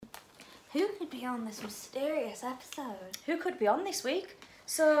Who could be on this mysterious episode? Who could be on this week?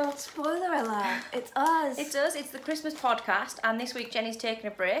 So, spoiler alert, it's us. It's us, it's the Christmas podcast, and this week Jenny's taking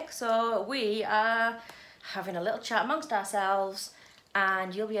a break, so we are having a little chat amongst ourselves,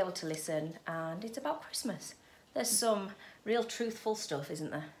 and you'll be able to listen, and it's about Christmas. There's some real truthful stuff,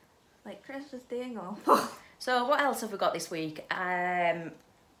 isn't there? Like Christmas dingle. So what else have we got this week?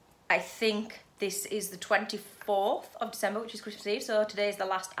 I think this is the 24th of December, which is Christmas Eve, so today is the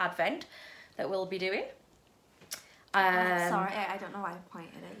last Advent that we'll be doing. Sorry, I don't know why I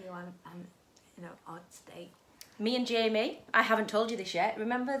pointed at you. I'm in an odd state. Me and Jamie, I haven't told you this yet.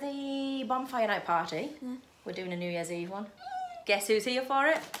 Remember the bonfire night party? Yeah. We're doing a New Year's Eve one. Guess who's here for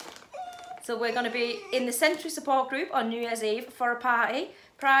it? So we're going to be in the Century support group on New Year's Eve for a party.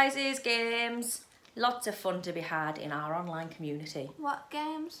 Prizes, games, lots of fun to be had in our online community. What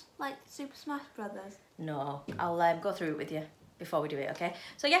games? Like Super Smash Brothers? No, I'll go through it with you before we do it, okay?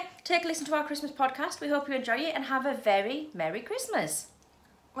 So yeah, take a listen to our Christmas podcast. We hope you enjoy it and have a very Merry Christmas.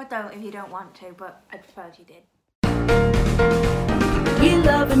 Well, don't if you don't want to, but I'd prefer if you did. We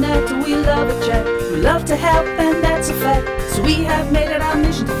love Annette, we love a chat. We love to help, and that's a fact. So we have made it our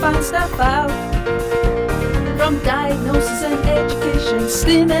mission to find stuff out. From diagnosis and education,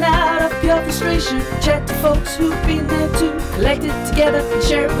 steaming out of pure frustration. Chat to folks who've been there too. Collect it together and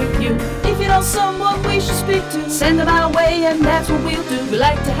share it with you. If you know someone we should speak to, send them our way and that's what we'll do. We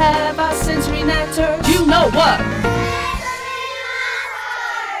like to have our sensory natters. You know what?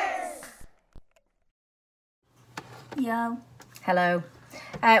 Yo. Hello.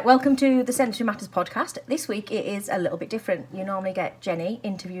 Welcome to the Century Matters podcast. This week it is a little bit different. You normally get Jenny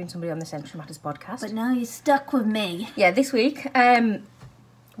interviewing somebody on the Century Matters podcast. But now you're stuck with me. Yeah, this week we're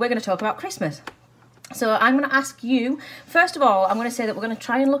going to talk about Christmas. So I'm going to ask you, first of all, I'm going to say that we're going to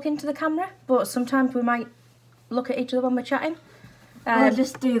try and look into the camera, but sometimes we might look at each other when we're chatting. We'll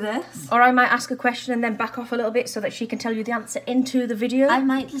just do this. Or I might ask a question and then back off a little bit so that she can tell you the answer into the video. I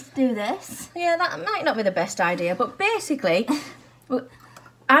might just do this. Yeah, that might not be the best idea, but basically,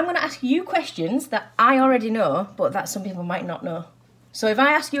 I'm going to ask you questions that I already know, but that some people might not know. So if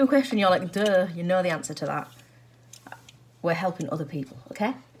I ask you a question, you're like, duh, you know the answer to that. We're helping other people,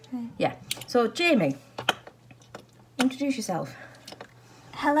 okay? Okay. Yeah. So, Jamie, introduce yourself.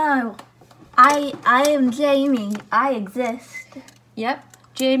 Hello. I am Jamie. I exist. Yep.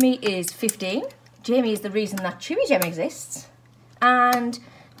 Jamie is 15. Jamie is the reason that Chewy Gem exists. And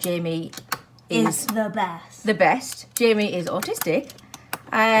Jamie is the best. the best. Jamie is autistic,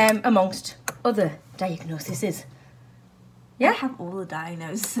 amongst other diagnoses. Yeah? I have all the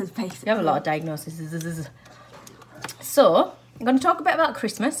diagnoses, basically. You have a lot of diagnoses. So, I'm going to talk a bit about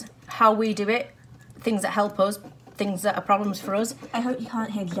Christmas, how we do it, things that help us, things that are problems for us. I hope you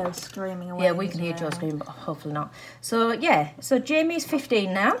can't hear Joe screaming away. Yeah, we can hear Joe screaming, but hopefully not. So, yeah. So, Jamie's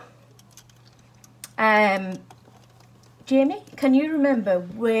 15 now. Jamie, can you remember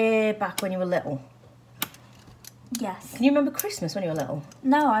way back when you were little? Yes. Can you remember Christmas when you were little?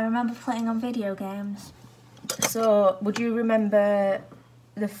 No, I remember playing on video games. So, would you remember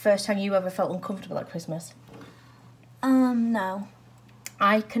the first time you ever felt uncomfortable at Christmas? No.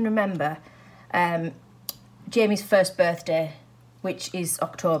 I can remember Jamie's first birthday, which is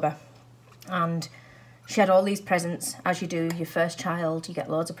October, and she had all these presents, as you do, your first child, you get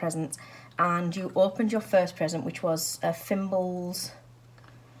loads of presents, and you opened your first present, which was a Fimbles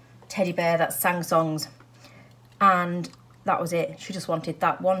teddy bear that sang songs, and that was it. She just wanted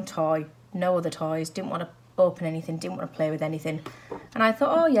that one toy, no other toys, didn't want to open anything, didn't want to play with anything, and I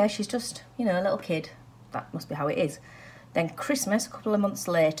thought, oh yeah, she's just, you know, a little kid, that must be how it is. Then Christmas, a couple of months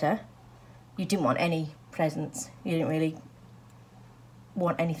later, you didn't want any presents. You didn't really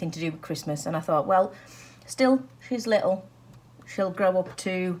want anything to do with Christmas. And I thought, well, still, she's little. She'll grow up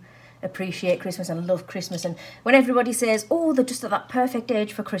to appreciate Christmas and love Christmas. And when everybody says, oh, they're just at that perfect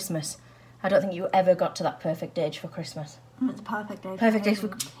age for Christmas, I don't think you ever got to that perfect age for Christmas. It's a perfect age. Perfect age for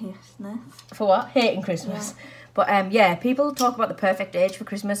Christmas. For what? Hating Christmas. Yeah. But yeah, people talk about the perfect age for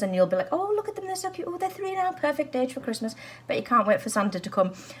Christmas and you'll be like, oh, look at them, they're so cute. Oh, they're 3 now, perfect age for Christmas. But you can't wait for Santa to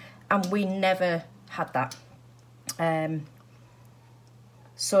come. And we never had that.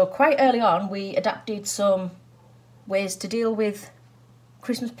 So quite early on, we adapted some ways to deal with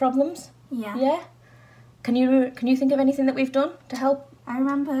Christmas problems. Yeah. Yeah? Can you think of anything that we've done to help? I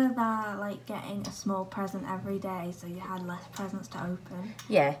remember that, like, getting a small present every day so you had less presents to open.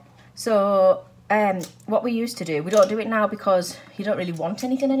 Yeah. So what we used to do, we don't do it now because you don't really want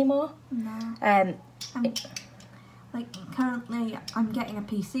anything anymore. No. Like, currently, I'm getting a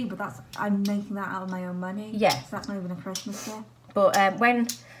PC, but I'm making that out of my own money. Yeah. So that's not even a Christmas gift. But when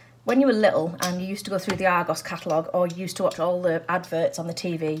when you were little and you used to go through the Argos catalogue, or you used to watch all the adverts on the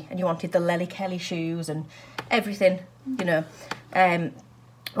TV and you wanted the Lely Kelly shoes and everything, you know,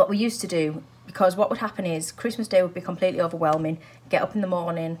 what we used to do, because what would happen is Christmas Day would be completely overwhelming. Get up in the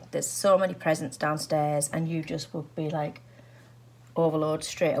morning, there's so many presents downstairs, and you just would be like overload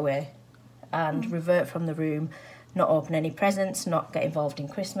straight away and revert from the room, not open any presents, not get involved in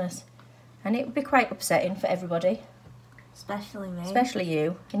Christmas. And it would be quite upsetting for everybody. Especially me. Especially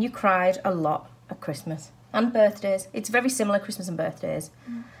you. And you cried a lot at Christmas and birthdays. It's very similar, Christmas and birthdays.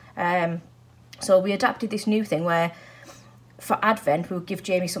 So we adapted this new thing where for Advent we would give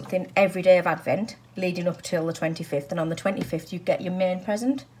Jamie something every day of Advent leading up till the 25th, and on the 25th you get your main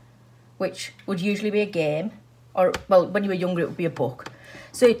present, which would usually be a game, or, well, when you were younger it would be a book.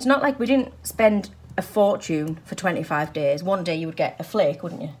 So it's not like we didn't spend a fortune for 25 days. One day you would get a flake,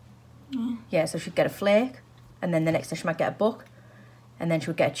 wouldn't you? Yeah, so she'd get a flake, and then the next day she might get a book, and then she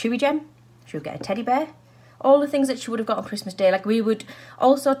would get a Chewy Gem, she would get a teddy bear, all the things that she would have got on Christmas Day. Like, we would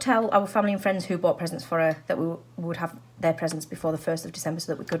also tell our family and friends who bought presents for her that we would have their presents before the 1st of December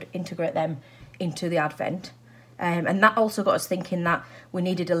so that we could integrate them into the Advent. And that also got us thinking that we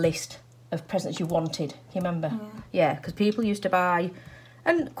needed a list of presents you wanted. Do you remember? Yeah, because people used to buy,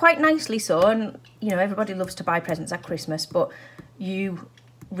 and quite nicely so, and, you know, everybody loves to buy presents at Christmas, but you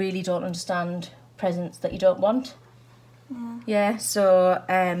really don't understand presents that you don't want. Yeah, so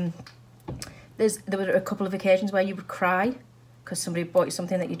there were a couple of occasions where you would cry because somebody bought you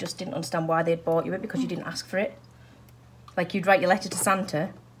something that you just didn't understand why they'd bought you it, because you didn't ask for it. Like, you'd write your letter to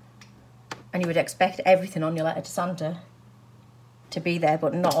Santa and you would expect everything on your letter to Santa to be there,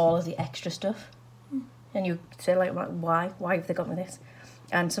 but not all of the extra stuff. And you say, like, why have they got me this?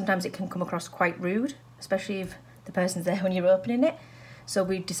 And sometimes it can come across quite rude, especially if the person's there when you're opening it. So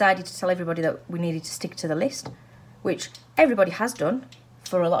we decided to tell everybody that we needed to stick to the list, which everybody has done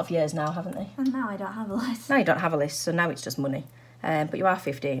for a lot of years now, haven't they? And now I don't have a list. Now you don't have a list, so now it's just money. But you are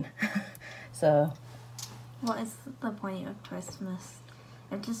 15. So what is the point of Christmas?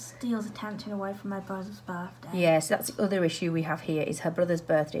 It just steals attention away from my brother's birthday. yes, that's the other issue we have here, is her brother's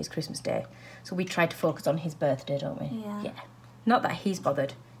birthday is Christmas Day. So we try to focus on his birthday, don't we? Yeah. Not that he's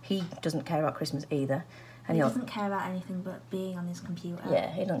bothered. He doesn't care about Christmas either. And He doesn't care about anything but being on his computer.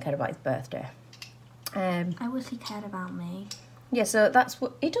 Yeah, he doesn't care about his birthday. I wish he cared about me. Yeah, so that's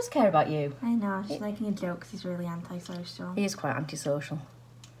what... He does care about you. I know, I was just making a joke because he's really antisocial. He is quite antisocial.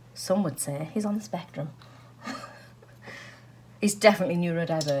 Some would say he's on the spectrum. He's definitely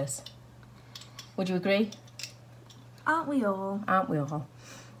neurodiverse. Would you agree? Aren't we all? Aren't we all?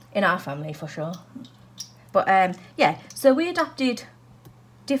 In our family, for sure. But, yeah, so we adapted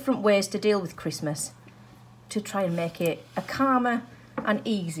different ways to deal with Christmas to try and make it a calmer and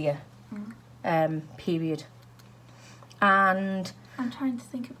easier period. And I'm trying to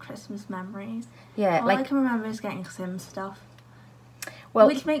think of Christmas memories. yeah, All I can remember is getting Sims stuff. well,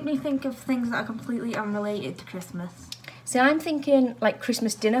 Which make me think of things that are completely unrelated to Christmas. see, I'm thinking like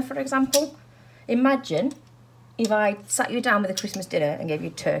Christmas dinner, for example. Imagine if I sat you down with a Christmas dinner and gave you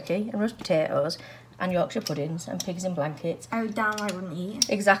turkey and roast potatoes and Yorkshire puddings and pigs in blankets. I would downright wouldn't eat.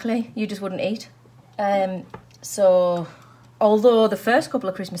 Exactly, you just wouldn't eat. So, although the first couple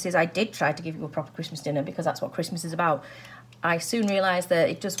of Christmases I did try to give you a proper Christmas dinner because that's what Christmas is about, I soon realised that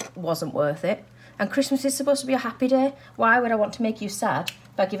it just wasn't worth it. And Christmas is supposed to be a happy day. Why would I want to make you sad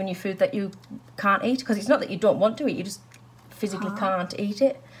by giving you food that you can't eat? Because it's not that you don't want to eat, you just physically can't eat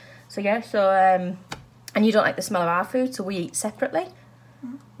it. So yeah, and you don't like the smell of our food, so we eat separately.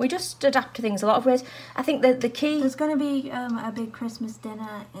 We just adapt to things a lot of ways. I think that the key... There's going to be a big Christmas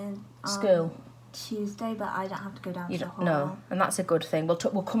dinner in School. Tuesday, but I don't have to go down You to the don't hall. know, and that's a good thing. We'll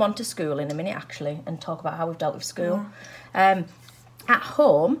come on to school in a minute, actually, and talk about how we've dealt with school. At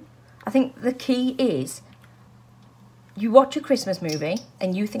home, I think the key is you watch a Christmas movie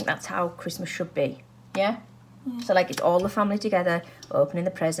and you think that's how Christmas should be, yeah? So, like, it's all the family together, opening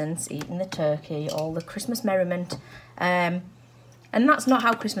the presents, eating the turkey, all the Christmas merriment. And that's not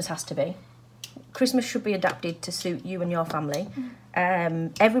how Christmas has to be. Christmas should be adapted to suit you and your family.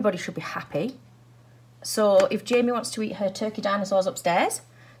 Everybody should be happy. So if Jamie wants to eat her turkey dinosaurs upstairs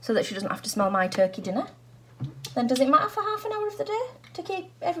so that she doesn't have to smell my turkey dinner, then does it matter for half an hour of the day to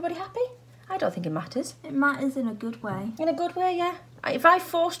keep everybody happy? I don't think it matters. It matters in a good way. In a good way, yeah. If I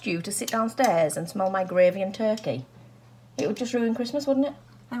forced you to sit downstairs and smell my gravy and turkey, it would just ruin Christmas, wouldn't it?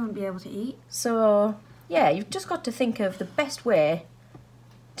 I wouldn't be able to eat. So, yeah, you've just got to think of the best way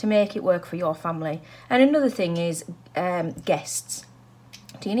to make it work for your family. And another thing is guests.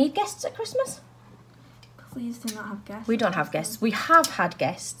 Do you need guests at Christmas? Please do not have guests. We don't have guests. We have had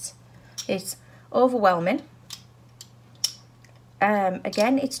guests. It's overwhelming.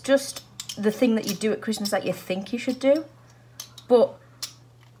 again, it's just the thing that you do at Christmas that you think you should do. But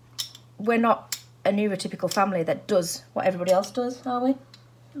we're not a neurotypical family that does what everybody else does, are we?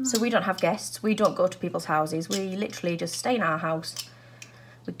 So we don't have guests. We don't go to people's houses. We literally just stay in our house.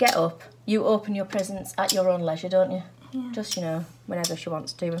 We get up. You open your presents at your own leisure, don't you? Yeah. Just, whenever she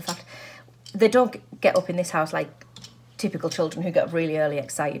wants to. In fact, they don't get up in this house like typical children who get really early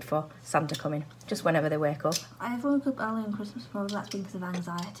excited for Santa coming. Just whenever they wake up. I woke up early on Christmas, probably that's because of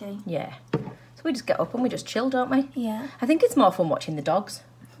anxiety. Yeah. So we just get up and we just chill, don't we? Yeah. I think it's more fun watching the dogs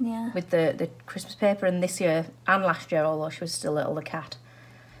Yeah. with the Christmas paper. And this year and last year, although she was still little, the cat.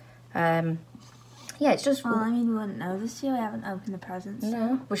 Yeah, it's just... Well, I mean, we wouldn't know this year. We haven't opened the presents.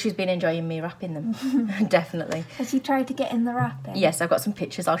 No. Well, she's been enjoying me wrapping them. Definitely. Has she tried to get in the wrapping? Yes, I've got some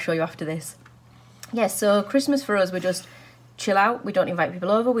pictures I'll show you after this. Yeah, so Christmas for us, we just chill out. We don't invite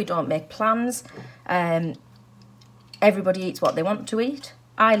people over. We don't make plans. Everybody eats what they want to eat.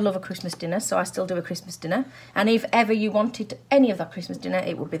 I love a Christmas dinner, so I still do a Christmas dinner. And if ever you wanted any of that Christmas dinner,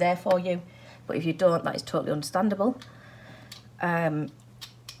 it would be there for you. But if you don't, that is totally understandable.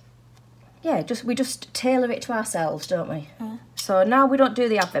 Yeah, we just tailor it to ourselves, don't we? Yeah. So now we don't do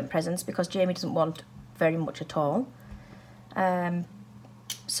the Advent presents because Jamie doesn't want very much at all.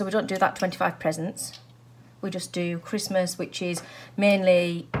 So we don't do that 25 presents. We just do Christmas, which is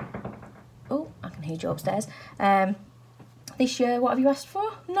mainly... Oh, I can hear you upstairs. This year, what have you asked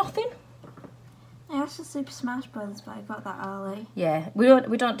for? Nothing? I asked for Super Smash Bros, but I got that early. Yeah, we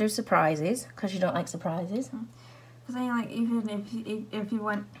don't do surprises because you don't like surprises. Because I mean, like, even if you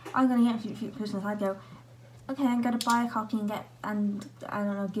went, I'm going to get you for Christmas, I'd go, okay, I'm going to buy a copy and I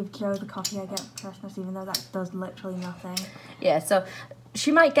don't know, give Joe the copy I get for Christmas, even though that does literally nothing. Yeah, so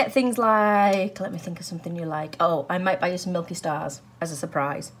she might get things like, let me think of something you like. Oh, I might buy you some Milky Stars as a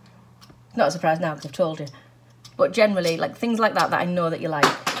surprise. Not a surprise now because I've told you. But generally, like things like that I know that you like.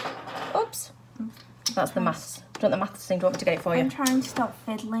 Oops. That's the maths. Do you want the maths thing? Do you want me to get it for you? I'm trying to stop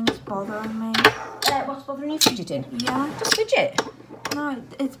fiddling, it's bothering me. What's bothering you fidgeting? Yeah. Just fidget. No,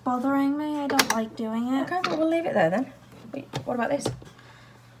 it's bothering me, I don't like doing it. Okay, well, we'll leave it there then. Wait, what about this?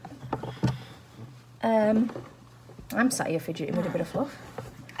 I'm sat here fidgeting with a bit of fluff.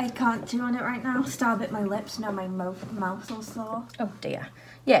 I can't chew on it right now. Still bit my lips, now my mouth all sore. Oh dear.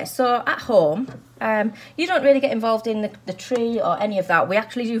 Yeah, so at home, you don't really get involved in the tree or any of that. We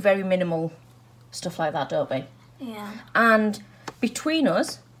actually do very minimal stuff like that, don't we? Yeah. And between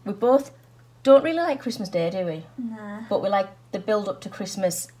us, we both don't really like Christmas Day, do we? Nah. But we like the build up to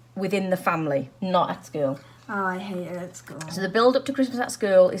Christmas within the family, not at school. Oh, I hate it at school. So the build up to Christmas at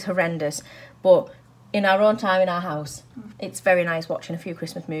school is horrendous, but in our own time in our house, it's very nice watching a few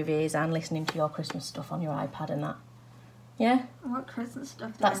Christmas movies and listening to your Christmas stuff on your iPad and that. Yeah? What Christmas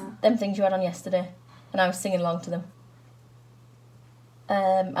stuff do That's you have? them things you had on yesterday, and I was singing along to them.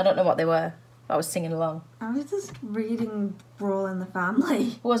 I don't know what they were, but I was singing along. I was just reading Brawl in the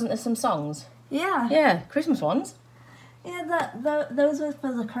Family. Wasn't there some songs? Yeah. Yeah, Christmas ones. Yeah, those were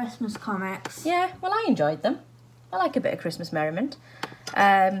for the Christmas comics. Yeah, well, I enjoyed them. I like a bit of Christmas merriment.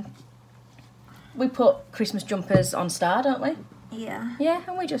 We put Christmas jumpers on Star, don't we? Yeah. Yeah,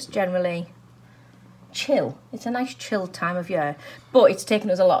 and we just generally chill. It's a nice chilled time of year. But it's taken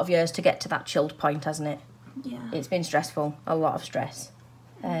us a lot of years to get to that chilled point, hasn't it? Yeah. It's been stressful, a lot of stress.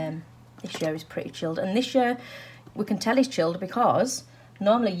 This year is pretty chilled. And this year, we can tell it's chilled because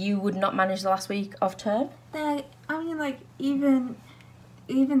normally you would not manage the last week of term. I mean, like, even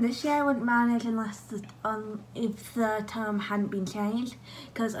this year I wouldn't manage unless if the term hadn't been changed,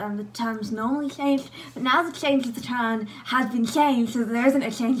 because the term's normally changed, but now the change of the term has been changed, so there isn't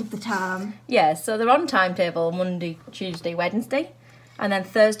a change of the term. Yeah, so they're on timetable Monday, Tuesday, Wednesday, and then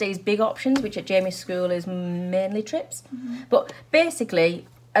Thursday's big options, which at Jamie's school is mainly trips. Mm-hmm. But basically,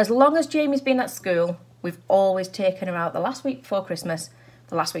 as long as Jamie's been at school, we've always taken her out the last week before Christmas,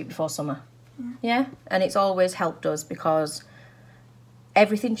 the last week before summer. Yeah, and it's always helped us because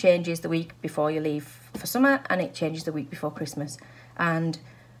everything changes the week before you leave for summer and it changes the week before Christmas. And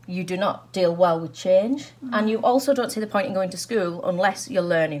you do not deal well with change. And you also don't see the point in going to school unless you're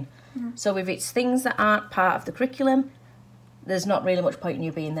learning. So if it's things that aren't part of the curriculum, there's not really much point in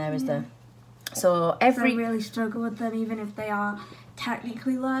you being there, is there? So I really struggle with them, even if they are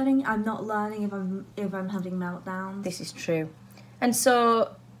technically learning. I'm not learning if I'm having meltdowns. This is true. And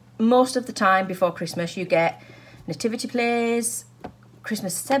so most of the time before Christmas you get nativity plays,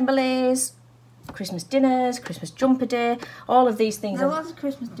 Christmas assemblies, Christmas dinners, Christmas jumper day, all of these things. There was a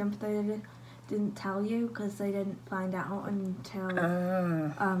Christmas jumper they didn't tell you because they didn't find out until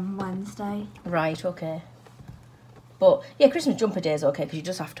Wednesday. Right, okay. But yeah, Christmas jumper day is okay because you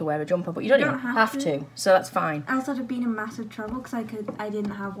just have to wear a jumper, but you don't even have to, so that's fine. Else I'd have been in massive trouble because I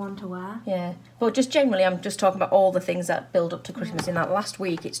didn't have one to wear. Yeah, but just generally, I'm just talking about all the things that build up to Christmas. In that last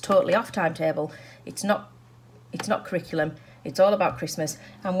week, it's totally off timetable. It's not curriculum. It's all about Christmas,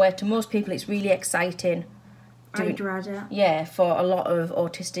 and where to most people it's really exciting. I dread it. Yeah, for a lot of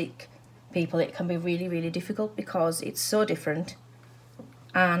autistic people, it can be really, really difficult because it's so different,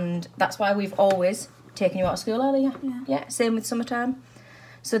 and that's why we've always taken you out of school earlier. Yeah, same with summertime.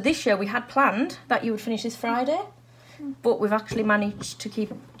 So this year we had planned that you would finish this Friday, but we've actually managed to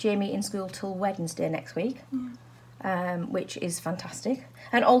keep Jamie in school till Wednesday next week, which is fantastic.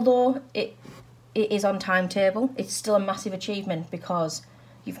 And although it is on timetable, it's still a massive achievement because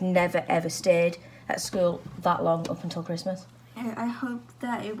you've never ever stayed at school that long up until Christmas. I hope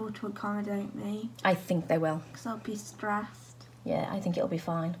they're able to accommodate me I think they will. because I'll be stressed. Yeah, I think it'll be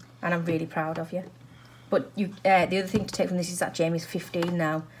fine, and I'm really proud of you. But you, the other thing to take from this is that Jamie's 15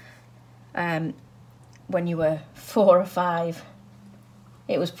 now. When you were 4 or 5,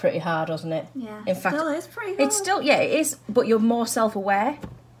 it was pretty hard, wasn't it? Yeah, In fact, still is pretty hard. it's still, it is, but you're more self-aware,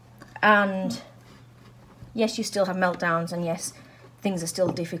 and yes, you still have meltdowns, and yes, things are still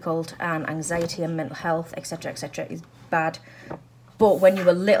difficult, and anxiety and mental health, etc., is bad. But when you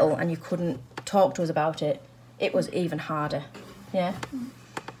were little and you couldn't talk to us about it, it was even harder. Yeah.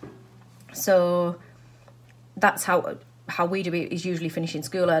 So that's how we do it, is usually finishing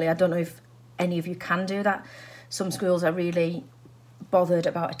school early. I don't know if any of you can do that. Some schools are really bothered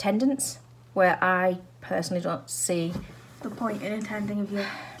about attendance, where I personally don't see the point in attending if you're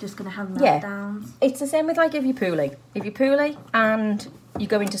just going to have meltdowns. It's the same with like if you're poorly. If you're poorly and you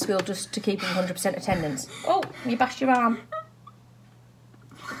go into school just to keep 100% attendance. Oh, you bashed your arm.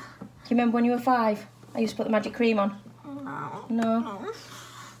 Do you remember when you were 5? I used to put the magic cream on. No?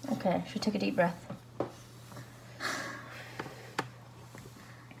 Okay, should we take a deep breath?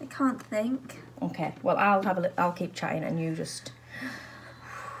 I can't think. Okay, well I'll keep chatting and you just...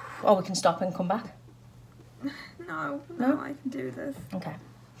 Or we can stop and come back. No, I can do this. Okay.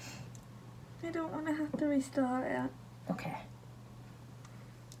 I don't want to have to restart it. Okay.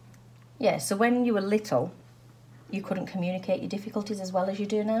 Yeah, so when you were little, you couldn't communicate your difficulties as well as you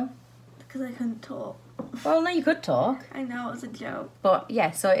do now? Because I couldn't talk. Well, no, you could talk. I know, it was a joke. But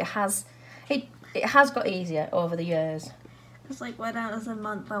yeah, so it has got easier over the years. Because like when I was a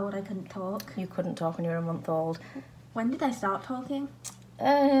month old, I couldn't talk. You couldn't talk when you were a month old. When did I start talking?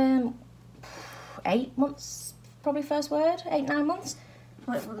 8 months, probably first word. 8, 9 months.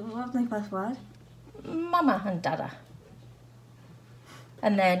 What was my first word? Mama and Dada.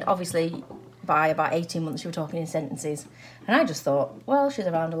 And then obviously by about 18 months you were talking in sentences. And I just thought, well, she's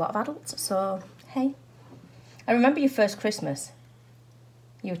around a lot of adults, so hey. I remember your first Christmas.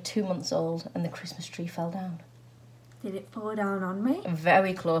 You were 2 months old and the Christmas tree fell down. Did it fall down on me?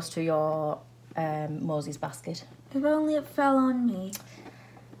 Very close to your Moses basket. If only it fell on me.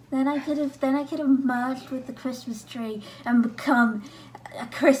 Then I could have merged with the Christmas tree and become a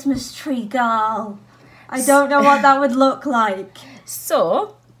Christmas tree girl. I don't know what that would look like.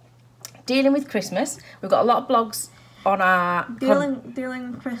 So, dealing with Christmas, we've got a lot of blogs on our... Dealing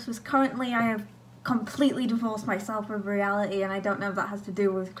with Christmas. Currently, I have completely divorced myself from reality, and I don't know if that has to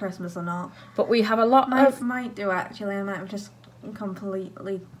do with Christmas or not. But we have a lot Might do, actually. I might have just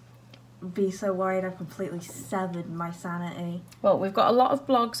completely be so worried I've completely severed my sanity. Well, we've got a lot of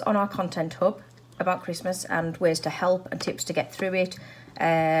blogs on our content hub about Christmas and ways to help and tips to get through it.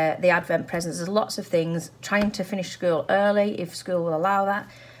 The Advent presents, there's lots of things. Trying to finish school early, if school will allow that.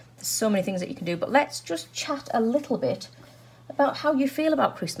 There's so many things that you can do. But let's just chat a little bit about how you feel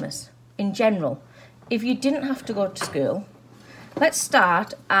about Christmas in general. If you didn't have to go to school, let's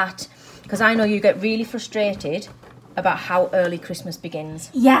start at... Because I know you get really frustrated about how early Christmas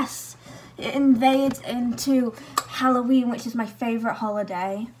begins. Yes! It invades into Halloween, which is my favourite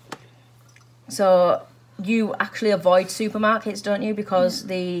holiday. So you actually avoid supermarkets, don't you? Because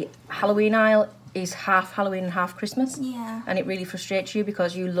the Halloween aisle is half Halloween and half Christmas. Yeah. And it really frustrates you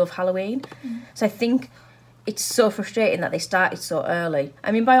because you love Halloween. So I think it's so frustrating that they started so early.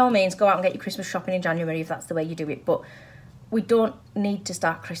 I mean, by all means, go out and get your Christmas shopping in January if that's the way you do it. But we don't need to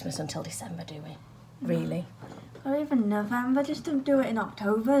start Christmas until December, do we? Really? Or even November, just don't do it in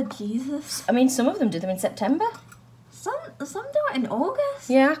October, Jesus. I mean, some of them do them in September. Some do it in August.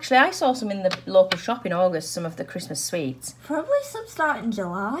 Yeah, actually, I saw some in the local shop in August, some of the Christmas sweets. Probably some start in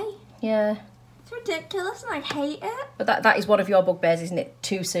July. Yeah. It's ridiculous and I hate it. But that is one of your bugbears, isn't it?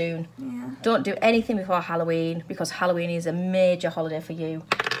 Too soon. Yeah. Don't do anything before Halloween because Halloween is a major holiday for you.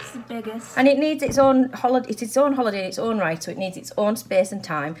 It's the biggest. And it needs its own holiday. It's its own holiday in its own right, so it needs its own space and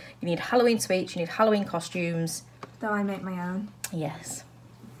time. You need Halloween sweets, you need Halloween costumes. Though I make my own. Yes.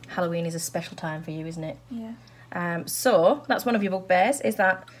 Halloween is a special time for you, isn't it? Yeah. So that's one of your bugbears, is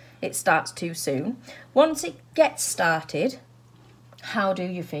that it starts too soon. Once it gets started, how do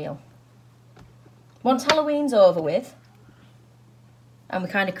you feel? Once Halloween's over with, and we're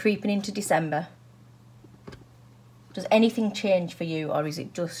kind of creeping into December, does anything change for you, or is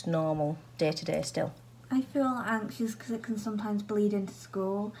it just normal day to day still? I feel anxious because it can sometimes bleed into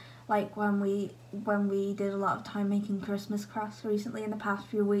school. Like when we did a lot of time making Christmas crafts recently in the past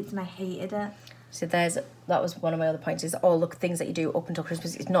few weeks, and I hated it. So that was one of my other points, is all the things that you do up until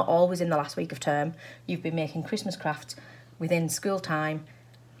Christmas. It's not always in the last week of term. You've been making Christmas crafts within school time,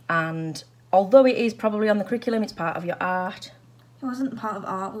 and although it is probably on the curriculum, it's part of your art. It wasn't part of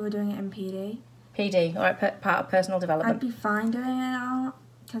art, we were doing it in PD. PD, all right, part of personal development. I'd be fine doing it in art,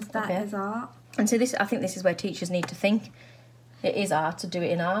 because that is art. And so I think this is where teachers need to think. It is art, to do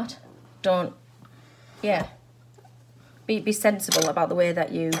it in art. Don't, be sensible about the way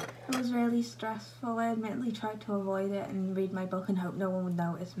that you... It was really stressful. I admittedly tried to avoid it and read my book and hope no one would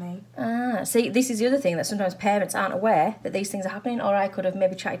notice me. See, this is the other thing, that sometimes parents aren't aware that these things are happening, or I could have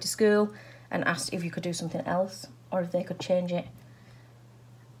maybe chatted to school and asked if you could do something else, or if they could change it.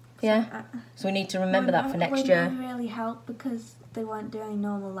 Yeah, so we need to remember that for next year. It really helped because they weren't doing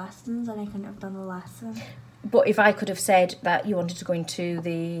normal lessons and I couldn't have done the lesson. But if I could have said that you wanted to go into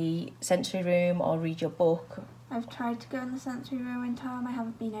the sensory room or read your book... I've tried to go in the sensory room in time. I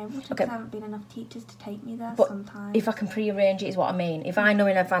haven't been able to because there haven't been enough teachers to take me there sometimes. If I can pre-arrange it is what I mean. If I know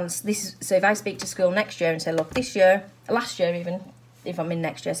in advance, so if I speak to school next year and say, look, last year even, if I'm in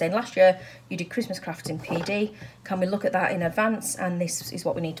next year, saying last year you did Christmas crafts in PD, can we look at that in advance, and this is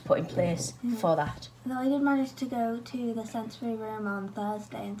what we need to put in place for that. Though I did manage to go to the sensory room on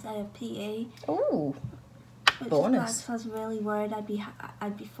Thursday instead of PE. Ooh, bonus. I was really worried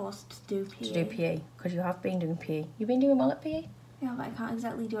I'd be forced to do PE. To do PE, because you have been doing PE. You've been doing well at PE? Yeah, but I can't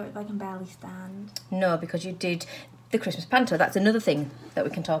exactly do it if I can barely stand. No, because you did the Christmas panto. That's another thing that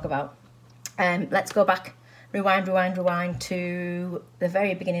we can talk about. Let's go back. Rewind to the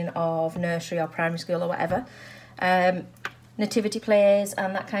very beginning of nursery or primary school or whatever. Nativity plays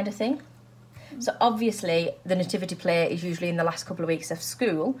and that kind of thing. So obviously the nativity play is usually in the last couple of weeks of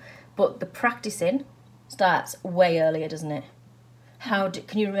school, but the practicing starts way earlier, doesn't it?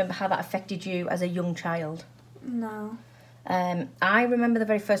 Can you remember how that affected you as a young child? No. I remember the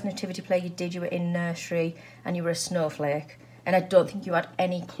very first nativity play you did. You were in nursery and you were a snowflake, and I don't think you had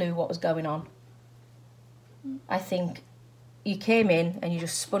any clue what was going on. I think you came in and you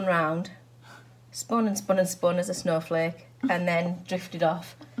just spun round, spun and spun and spun as a snowflake, and then drifted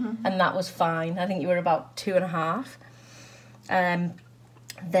off, and that was fine. I think you were about 2.5.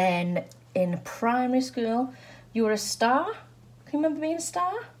 Then in primary school, you were a star. Can you remember being a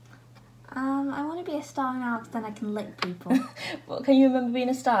star? I want to be a star now because then I can lick people. Well, can you remember being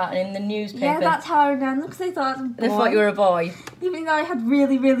a star? And in the newspaper... Yeah, that's how I remember, because they thought I was a boy. They thought you were a boy. Even though I had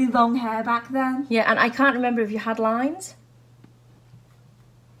really, really long hair back then. Yeah, and I can't remember if you had lines.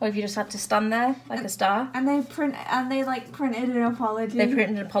 Or if you just had to stand there like a star. And they printed an apology. They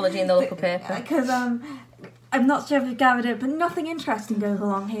printed an apology in the local paper. Because I'm not sure if you gathered it, but nothing interesting goes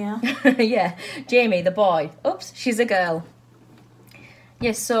along here. Yeah, Jamie, the boy. Oops, she's a girl.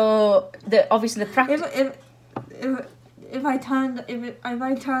 Yes, so obviously the practice. If I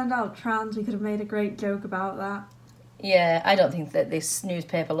turned out trans, we could have made a great joke about that. Yeah, I don't think that this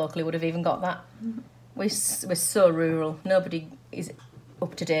newspaper locally would have even got that. We're so rural. Nobody is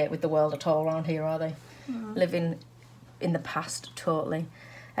up to date with the world at all around here, are they? Living in the past totally.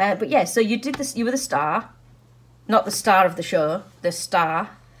 But yeah, so you did this. You were the star, not the star of the show. The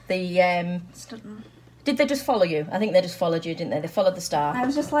star. Did they just follow you? I think they just followed you, didn't they? They followed the star. I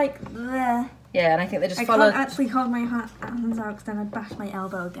was just like there. Yeah, and I think they just followed. I can't actually hold my hands out because then I'd bash my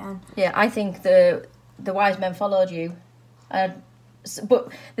elbow again. Yeah, I think the wise men followed you.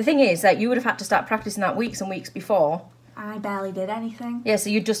 But the thing is that you would have had to start practicing that weeks and weeks before. I barely did anything. Yeah,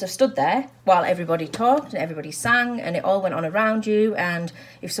 so you'd just have stood there while everybody talked and everybody sang and it all went on around you, and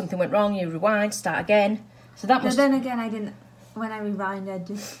if something went wrong, you rewind, start again. So that must... But then again, I didn't... When I rewind, I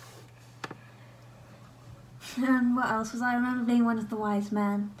just... And what else was I remember being one of the wise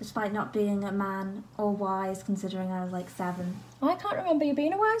men, despite not being a man or wise, considering I was like 7. Oh, I can't remember you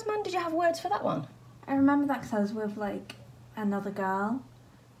being a wise man. Did you have words for that one? I remember that because I was with like another girl.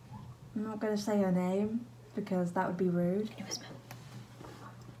 I'm not going to say her name because that would be rude.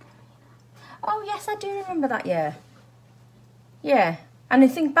 Oh yes, I do remember that. Yeah. And I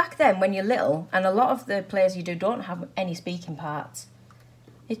think back then when you're little, and a lot of the plays you do don't have any speaking parts,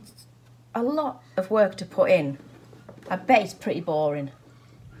 it's a lot of work to put in. I bet it's pretty boring.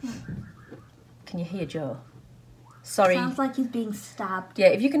 Can you hear Joe? Sorry. Sounds like he's being stabbed. Yeah,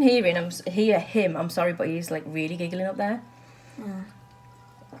 if you can hear him, I'm sorry, but he's like really giggling up there. Yeah.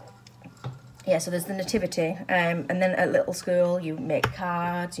 Yeah, so there's the nativity, and then at little school you make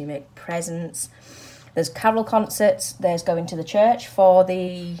cards, you make presents. There's carol concerts. There's going to the church for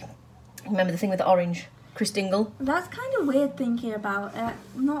remember the thing with the orange Christingle? That's kind of weird thinking about it.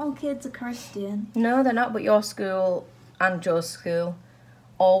 Not all kids are Christian. No, they're not. But your school and Joe's school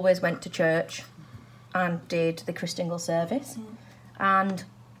always went to church and did the Christingle service. And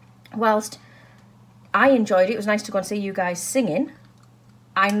whilst I enjoyed it was nice to go and see you guys singing.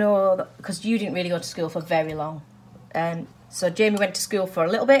 I know that because you didn't really go to school for very long. So Jamie went to school for a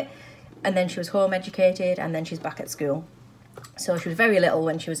little bit, and then she was home educated, and then she's back at school. So she was very little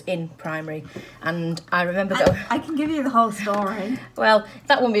when she was in primary, and I remember I can give you the whole story. Well,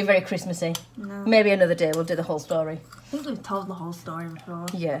 that won't be very Christmassy. No. Maybe another day we'll do the whole story. I think we've told the whole story before.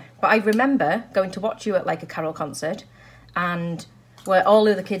 Yeah, but I remember going to watch you at like a carol concert, and where all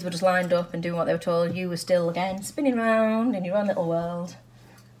the other kids were just lined up and doing what they were told, you were still again spinning around in your own little world,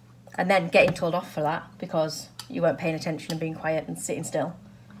 and then getting told off for that because you weren't paying attention and being quiet and sitting still.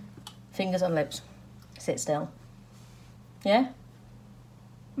 Fingers on lips, sit still. Yeah?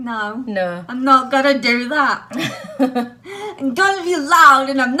 No. No. I'm not gonna do that. I'm gonna be loud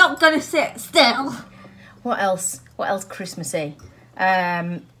and I'm not gonna sit still. What else? What else Christmassy?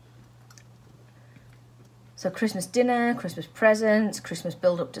 So Christmas dinner, Christmas presents, Christmas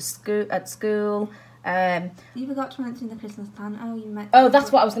build up to school at school. You forgot to mention the Christmas panto. You met. Oh,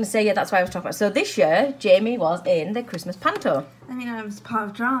 that's what I was going to say. Yeah, that's what I was talking about. So this year, Jamie was in the Christmas panto. I mean, I was part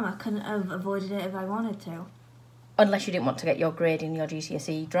of drama. I couldn't have avoided it if I wanted to. Unless you didn't want to get your grade in your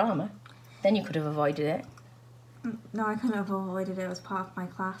GCSE drama. Then you could have avoided it. No, I couldn't have avoided it. It was part of my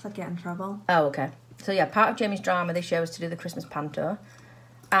class. I'd get in trouble. Oh, okay. So yeah, part of Jamie's drama this year was to do the Christmas panto.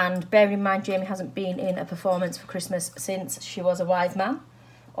 And bear in mind, Jamie hasn't been in a performance for Christmas since she was a wise man.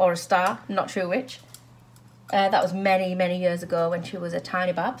 Or a star, not sure which. That was many, many years ago when she was a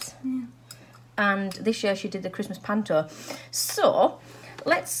tiny babs. Yeah. And this year she did the Christmas panto. So,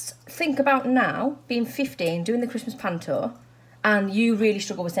 let's think about now, being 15, doing the Christmas panto, and you really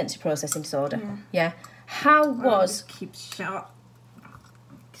struggle with sensory processing disorder. Yeah. How was... It keeps shut.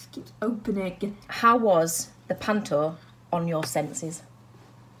 Just keeps opening. How was the panto on your senses?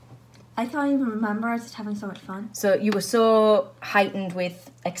 I can't even remember. I was just having so much fun. So you were so heightened with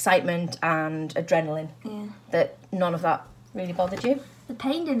excitement and adrenaline that none of that really bothered you? The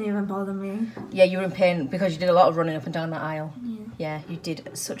pain didn't even bother me. Yeah, you were in pain because you did a lot of running up and down that aisle. Yeah, you did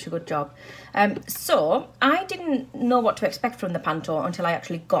such a good job. So I didn't know what to expect from the panto until I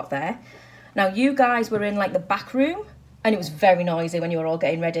actually got there. Now, you guys were in like the back room and it was very noisy when you were all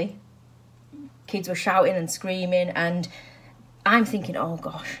getting ready. Kids were shouting and screaming, and I'm thinking, oh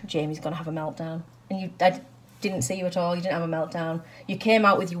gosh, Jamie's going to have a meltdown. And I didn't see you at all. You didn't have a meltdown. You came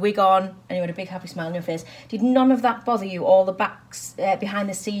out with your wig on and you had a big happy smile on your face. Did none of that bother you? All the behind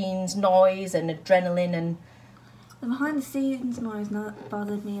the scenes noise and adrenaline and... The behind the scenes noise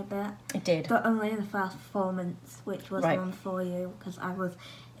bothered me a bit. It did. But only in the first performance, which was Right. one for you, because I was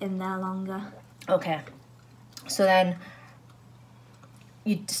in there longer. Okay. So then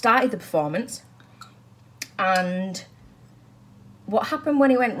you started the performance, and what happened when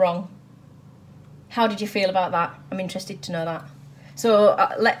it went wrong? How did you feel about that? I'm interested to know that. So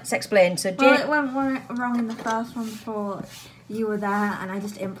let's explain. So Well, it went wrong in the first one before you were there, and I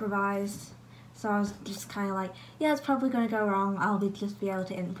just improvised. So I was just kind of like, yeah, it's probably going to go wrong. I'll just be able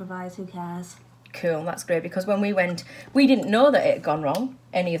to improvise. Who cares? Cool, that's great, because when we went, we didn't know that it had gone wrong.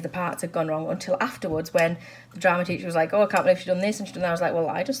 Any of the parts had gone wrong until afterwards, when the drama teacher was like, oh, I can't believe she's done this and she's done that. I was like, well,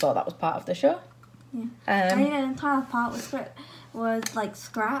 I just thought that was part of the show. Yeah. I mean, an entire part was like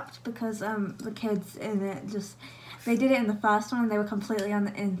scrapped because the kids in it they did it in the first one and they were completely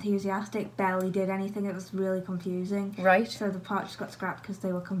unenthusiastic, barely did anything. It was really confusing. Right. So the part just got scrapped because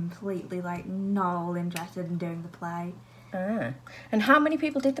they were completely like not all interested in doing the play. Ah. And how many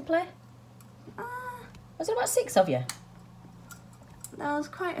people did the play? Was it about 6 of you? There was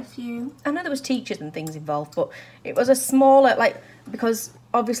quite a few. I know there was teachers and things involved, but it was a smaller, because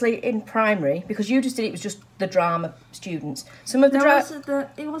obviously in primary, because you just did it was just the drama students. Some of the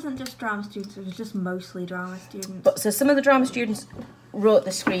it wasn't just drama students, it was just mostly drama students. But so some of the drama students wrote the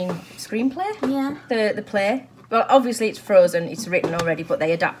screenplay? Yeah. The play. Well, obviously it's frozen, it's written already, but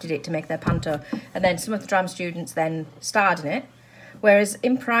they adapted it to make their panto. And then some of the drama students then starred in it. Whereas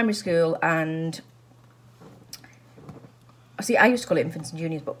in primary school and... See, I used to call it infants and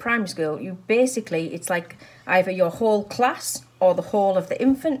juniors, but primary school, it's like either your whole class or the whole of the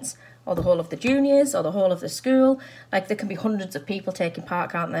infants or the whole of the juniors or the whole of the school. Like, there can be hundreds of people taking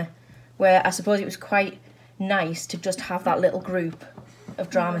part, can't there? Where I suppose it was quite nice to just have that little group of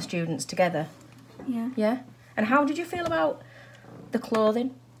drama students together. Yeah. Yeah. And how did you feel about the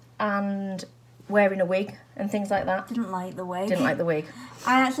clothing and wearing a wig and things like that? Didn't like the wig. Didn't like the wig.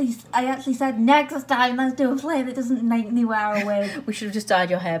 I actually said next time let's do a play that doesn't make me wear a wig. We should have just dyed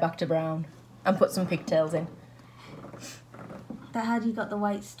your hair back to brown and put some pigtails in. That had you got the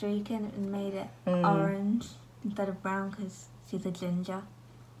white streak in it and made it orange instead of brown because she's a ginger.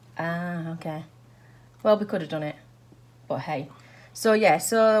 Ah, okay. Well, we could have done it, but hey. So yeah,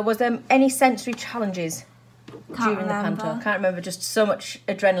 so was there any sensory challenges during the panto? Can't remember, just so much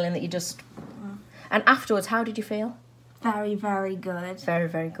adrenaline that you just... And afterwards, how did you feel? Very, very good. Very,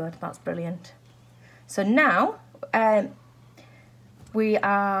 very good. That's brilliant. So now,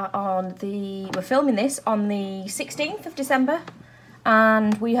 we're filming this on the 16th of December,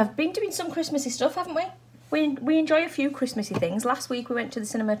 and we have been doing some Christmassy stuff, haven't we? We enjoy a few Christmassy things. Last week we went to the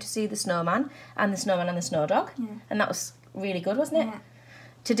cinema to see The Snowman and the Snow Dog, and that was really good, wasn't it? Yeah.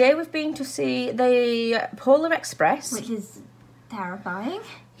 Today we've been to see the Polar Express. Which is terrifying.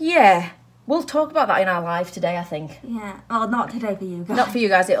 Yeah. We'll talk about that in our live today, I think. Yeah. Well, not today for you guys. Not for you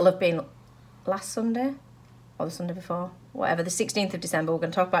guys, it'll have been last Sunday or the Sunday before. Whatever, the 16th of December. We're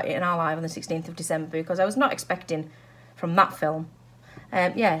going to talk about it in our live on the 16th of December because I was not expecting from that film.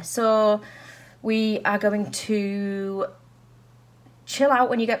 So we are going to chill out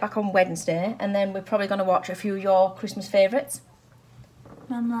when you get back on Wednesday, and then we're probably going to watch a few of your Christmas favourites.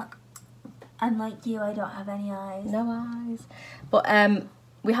 I'm like you, I don't have any eyes. No eyes. But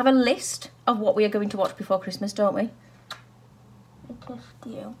we have a list of what we are going to watch before Christmas, don't we? Just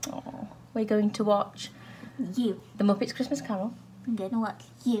you. Oh, we're going to watch You. The Muppets Christmas Carol. I'm gonna watch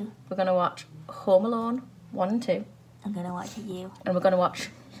you. We're going to watch Home Alone 1 and 2. I'm gonna watch you. And we're going to watch...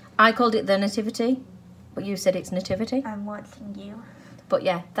 I called it The Nativity, but you said it's Nativity. I'm watching you. But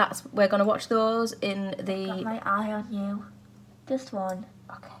yeah, we're going to watch those in Got the... my eye on you. Just one.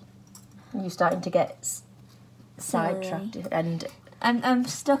 Okay. You're starting to get sidetracked and... I'm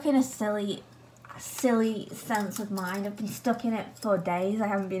stuck in a silly sense of mind. I've been stuck in it for days. I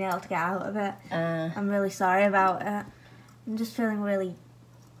haven't been able to get out of it. I'm really sorry about it. I'm just feeling really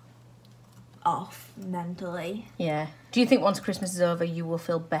off mentally. Yeah. Do you think once Christmas is over you will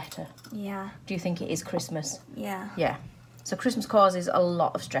feel better? Yeah. Do you think it is Christmas? Yeah. Yeah. So Christmas causes a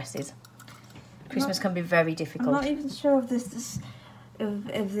lot of stresses. Christmas can be very difficult. I'm not even sure if this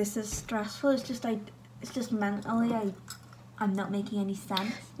is stressful. It's just mentally I'm not making any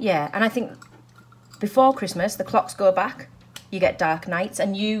sense. Yeah, and I think before Christmas the clocks go back, you get dark nights,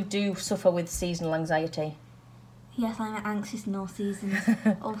 and you do suffer with seasonal anxiety. Yes, I'm anxious in all seasons.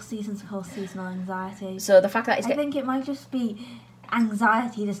 All seasons cause seasonal anxiety. So the fact that I think it might just be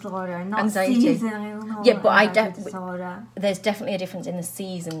anxiety disorder and not Anxiety. seasonal Yeah, but disorder. there's definitely a difference in the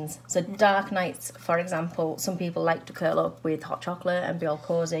seasons. So dark nights, for example, some people like to curl up with hot chocolate and be all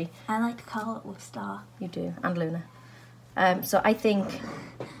cosy. I like to curl up with Star. You do, and Luna. So I think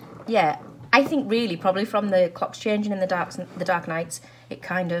really probably from the clocks changing in the dark nights, it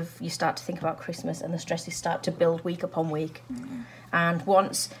kind of, you start to think about Christmas and the stresses start to build week upon week. Mm-hmm. And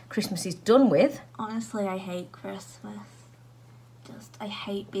once Christmas is done with... Honestly, I hate Christmas. I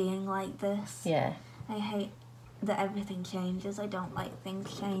hate being like this. Yeah. I hate that everything changes. I don't like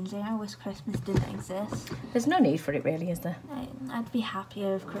things changing. I wish Christmas didn't exist. There's no need for it really, is there? I'd be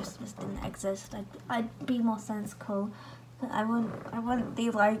happier if Christmas didn't exist. I'd be more sensible. But I wouldn't be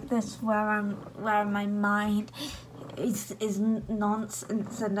like this where my mind is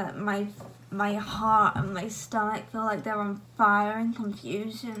nonsense and that my heart and my stomach feel like they're on fire in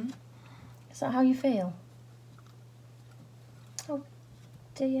confusion. Is that how you feel? Oh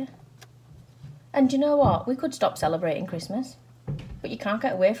dear. And you know what? We could stop celebrating Christmas, but you can't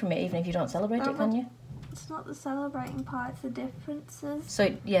get away from it even if you don't celebrate it, can you? It's not the celebrating part, it's the differences.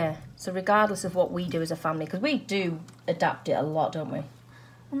 So yeah, so regardless of what we do as a family, because we do adapt it a lot, don't we?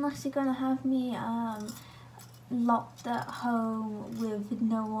 Unless you're gonna have me locked at home with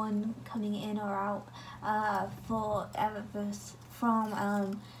no one coming in or out from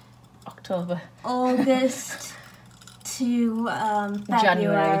October, August to February.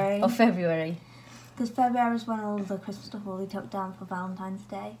 January or February. Because February is when all the Christmas stuff will be took down for Valentine's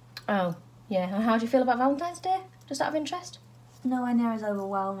Day. Oh, yeah. And how do you feel about Valentine's Day? Just out of interest? Nowhere near as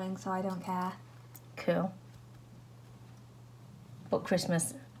overwhelming, so I don't care. Cool. But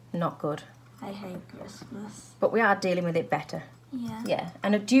Christmas, not good. I hate Christmas. But we are dealing with it better. Yeah. Yeah.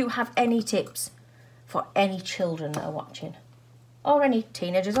 And do you have any tips for any children that are watching? Or any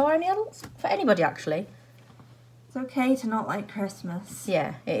teenagers or any adults? For anybody, actually. It's okay to not like Christmas.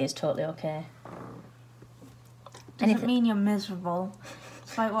 Yeah, it is totally okay. Doesn't mean you're miserable.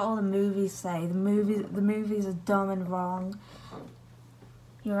 It's like what all the movies say. The movies are dumb and wrong.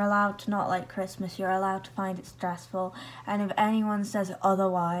 You're allowed to not like Christmas. You're allowed to find it stressful. And if anyone says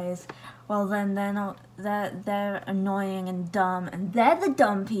otherwise, well then they're not. They're annoying and dumb, and they're the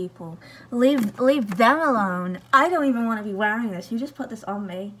dumb people. Leave them alone. I don't even want to be wearing this. You just put this on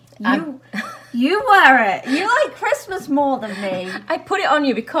me. You wear it. You like Christmas more than me. I put it on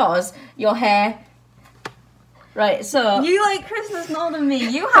you because your hair. Right, so You like Christmas more than me.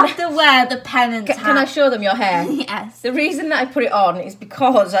 You have to wear the penance hat. can I show them your hair? Yes. The reason that I put it on is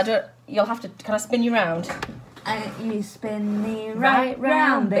because I don't. You'll have to. Can I spin you round? And you spin me right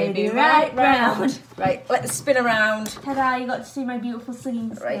round, baby, right round. Right, let's spin around. Ta-da! You got to see my beautiful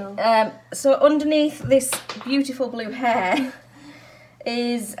singing skill. Right. So underneath this beautiful blue hair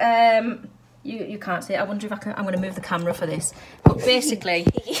is you can't see it. I wonder if I'm going to move the camera for this. But basically,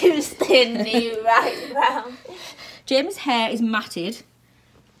 You spin me right round. Jamie's hair is matted.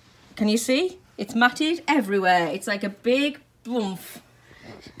 Can you see? It's matted everywhere. It's like a big bump.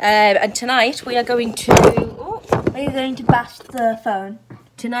 And tonight we are going to. Are you going to bash the phone?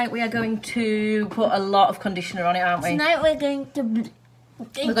 Tonight we are going to put a lot of conditioner on it, aren't we? Tonight we're going to.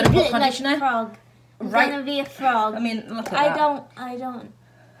 We're going to put conditioner. Like a frog. Right. Gonna be a frog. I mean, look at that. I don't.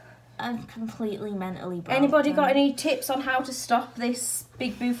 I'm completely mentally broken. Anybody got any tips on how to stop this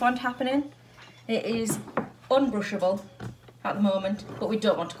big bouffant happening? It is unbrushable at the moment, but we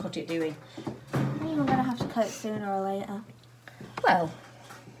don't want to cut it, do we? We're gonna have to cut it sooner or later. Well,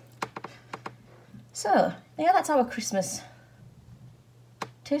 so yeah, that's our Christmas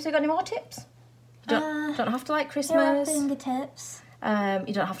tips. Have you got any more tips? You don't have to like Here are Christmas. fingertips.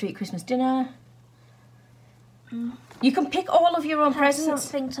 You don't have to eat Christmas dinner. You can pick all of your own Have presents.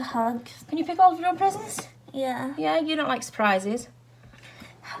 something to hug. Can you pick all of your own presents? Yeah. Yeah, you don't like surprises.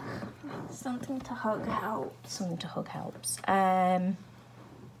 Something to hug helps. Something to hug helps. Yeah,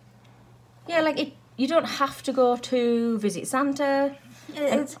 like it. You don't have to go to visit Santa.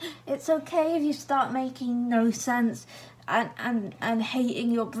 It's okay if you start making no sense and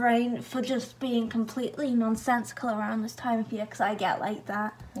hating your brain for just being completely nonsensical around this time of year, because I get like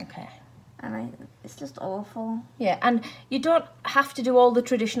that. Okay. And it's just awful. Yeah, and you don't have to do all the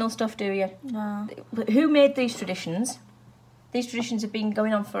traditional stuff, do you? No. Who made these traditions? These traditions have been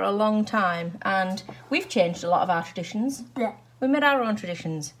going on for a long time, and we've changed a lot of our traditions. Bleh. We made our own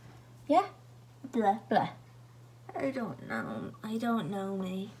traditions. Yeah? Bleh. Bleh. I don't know. I don't know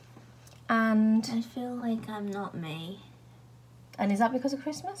me. And I feel like I'm not me. is that because of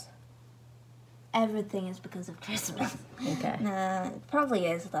Christmas? Everything is because of Christmas. Okay. Nah, it probably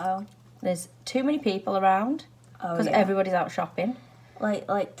is though. There's too many people around because everybody's out shopping.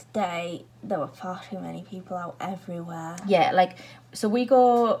 Like today, there were far too many people out everywhere. Yeah, like, so we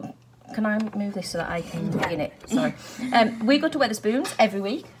go... Can I move this so that I can get in it? Sorry. We go to Wetherspoons every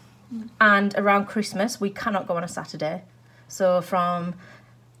week, and around Christmas we cannot go on a Saturday. So from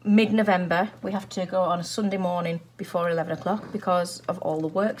mid-November we have to go on a Sunday morning before 11 o'clock because of all the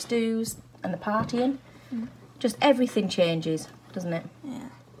works dues and the partying. Just everything changes, doesn't it? Yeah.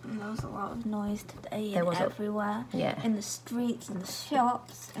 And there was a lot of noise today There was everywhere. Yeah. In the streets, in the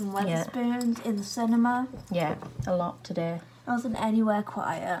shops, in Wetherspoons, in the cinema. Yeah, a lot today. I wasn't anywhere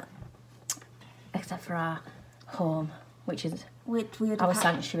quiet. Except for our home, which is Which we'd our have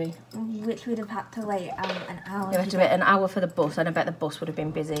sanctuary. which we'd have had to wait an hour. We had to wait an hour for the bus, and I bet the bus would have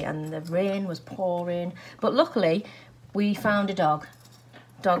been busy, and the rain was pouring. But luckily, we found a dog.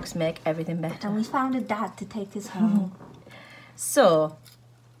 Dogs make everything better. And we found a dad to take us home. So,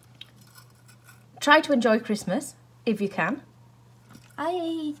 try to enjoy Christmas, if you can.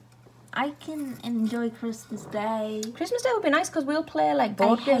 I can enjoy Christmas Day. Christmas Day would be nice, because we'll play, like, I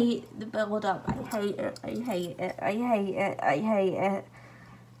board games. hate the build up. I hate it. I hate it. I hate it. I hate it.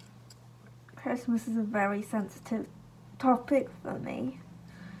 Christmas is a very sensitive topic for me.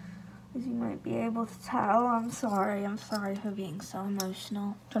 As you might be able to tell, I'm sorry. I'm sorry for being so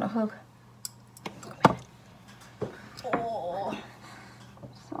emotional. Do you want a hug? Oh,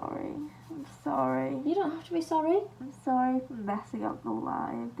 sorry. I'm sorry. You don't have to be sorry. I'm sorry for messing up the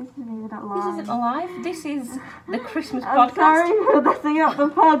live. This isn't even a live. This isn't alive. This is the Christmas I'm podcast. sorry for messing up the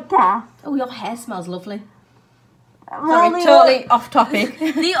podcast. Oh, your hair smells lovely. Well, Sorry, the totally off topic.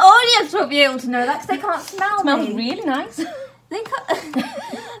 The audience won't be able to know that because they can't smell Smells me. really nice. They can't.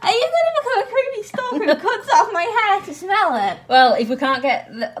 Are you going to become a creepy stalker who cuts off my hair to smell it? Well, if we can't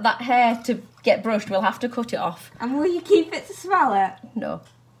get that hair to get brushed, we'll have to cut it off. And will you keep it to smell it? No,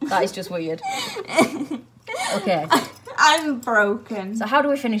 that is just weird. Okay, I'm broken. so how do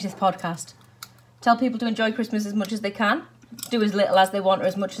we finish this podcast? Tell people to enjoy Christmas as much as they can. Do as little as they want or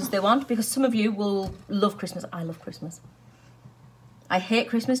as much as they want, because some of you will love Christmas. I love Christmas. I hate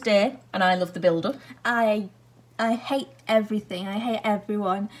Christmas Day, and I love the build-up. I hate everything. I hate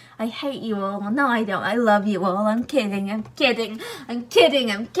everyone. I hate you all. No, I don't. I love you all. I'm kidding. I'm kidding. I'm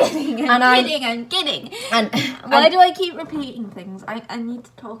kidding. I'm kidding. I'm kidding. And Why do I keep repeating things? I need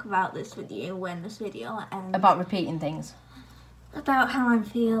to talk about this with you when this video ends. about repeating things. About how I'm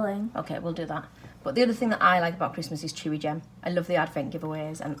feeling. Okay, we'll do that. But the other thing that I like about Christmas is Chewy Gem. I love the advent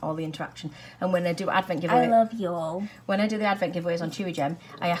giveaways and all the interaction. And when I do advent giveaways, I love you all. when I do the advent giveaways on Chewy Gem,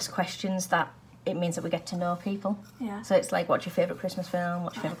 I ask questions that it means that we get to know people. Yeah. So it's like, what's your favourite Christmas film?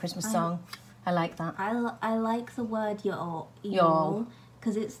 What's your favourite Christmas song? I like that. I like the word y'all. Y'all.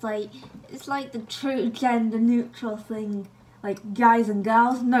 Because it's like the true gender neutral thing. Like guys and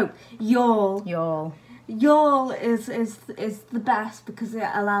girls. No, y'all. Y'all. Y'all is the best because it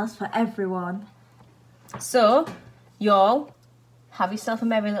allows for everyone. So, y'all, have yourself a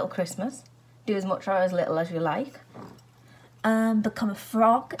merry little Christmas. Do as much or as little as you like. Become a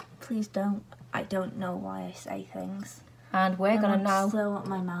frog. Please don't. I don't know why I say things. And we're And gonna I'm now. still want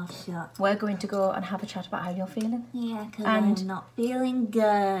my mouth shut. We're going to go and have a chat about how you're feeling. Yeah, because And- I'm not feeling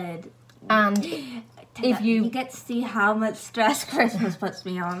good. And if You you, get to see how much stress Christmas puts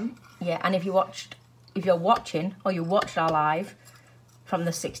me on. yeah, and if you're watching or you watched our live from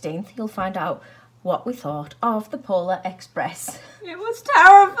the 16th, you'll find out what we thought of the Polar Express. It was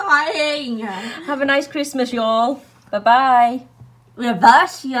terrifying. Have a nice Christmas, y'all. Bye-bye.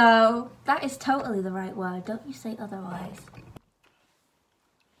 Reverse yo. That is totally the right word. Don't you say otherwise.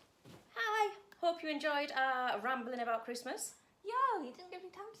 Hi. Hope you enjoyed our rambling about Christmas. Yo, you didn't give me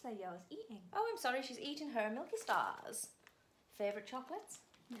time to say yo. I was eating. Oh, I'm sorry, she's eating her Milky Stars. Favourite chocolates?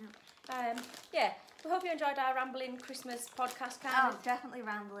 Yeah. Yeah, we hope you enjoyed our rambling Christmas podcast, Oh, Karen. definitely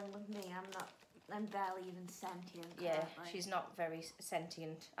rambling with me. I'm barely even sentient. Yeah, currently. she's not very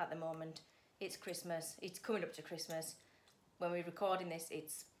sentient at the moment. It's Christmas. It's coming up to Christmas. When we're recording this,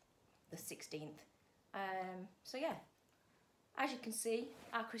 it's the 16th. So yeah, as you can see,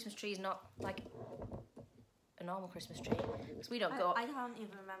 our Christmas tree is not like a normal Christmas tree because we don't go. I can't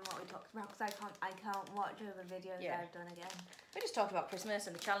even remember what we talked about because I can't watch other videos Yeah. I've done again. We just talked about Christmas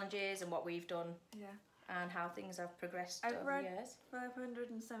and the challenges and what we've done Yeah. and how things have progressed I've over read- the years.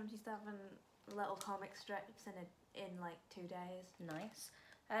 577 little comic strips in like 2 days. Nice.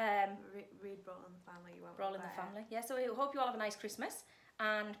 Read Brawl in the Family. You won't Brawl in the regret it. family. Yeah, so we hope you all have a nice Christmas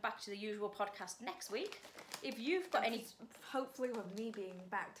and back to the usual podcast next week. If you've got any... Hopefully with me being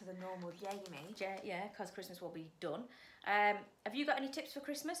back to the normal Jamie. Yeah, because Christmas will be done. Have you got any tips for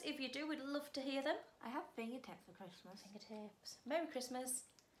Christmas? If you do, we'd love to hear them. I have fingertips for Christmas. Fingertips. Merry Christmas.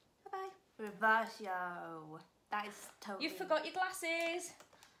 Bye-bye. Reverse yo. That is totally... You forgot your glasses.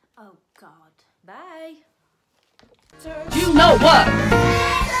 Oh God. Bye. You know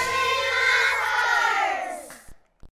what?